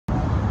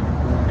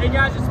Hey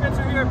guys, it's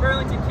Spencer here at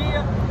Burlington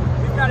Kia.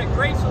 We've got a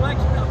great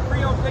selection of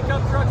pre-owned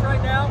pickup trucks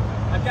right now.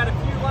 I've got a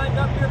few lined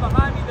up here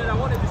behind me that I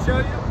wanted to show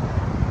you.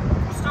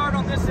 We'll start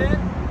on this end.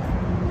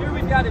 Here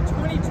we've got a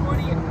 2020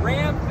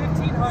 Ram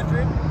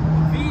 1500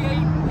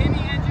 V8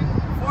 Hemi engine,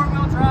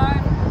 4-wheel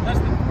drive, less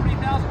than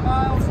 40,000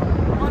 miles,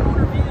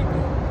 one-owner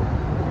vehicle.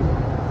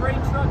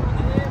 Great truck on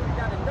the end. We've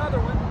got another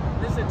one.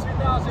 This is a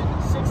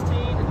 2016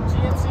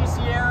 GMC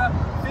Sierra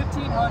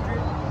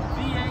 1500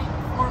 V8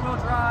 4-wheel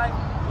drive,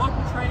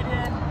 local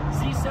trade-in,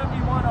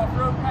 Z71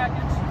 off-road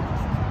package.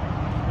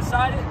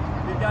 Beside it,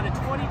 we've got a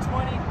 2020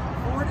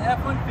 Ford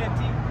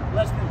F-150,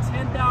 less than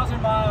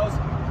 10,000 miles.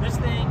 This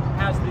thing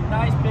has the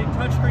nice big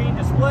touchscreen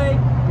display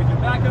with your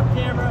backup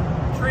camera,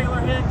 trailer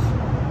hitch.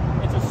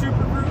 It's a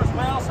Super Crew as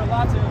well, so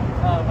lots of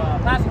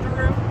passenger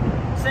room.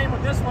 Same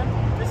with this one.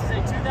 This is a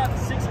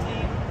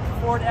 2016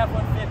 Ford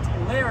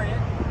F-150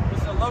 Lariat.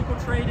 This is a local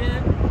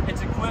trade-in.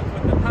 It's equipped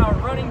with the power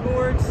running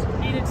boards,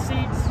 heated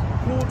seats,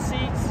 cooled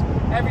seats,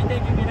 everything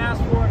you can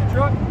ask for in a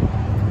truck.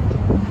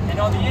 And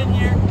on the end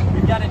here,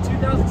 we've got a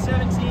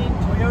 2017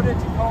 Toyota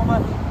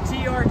Tacoma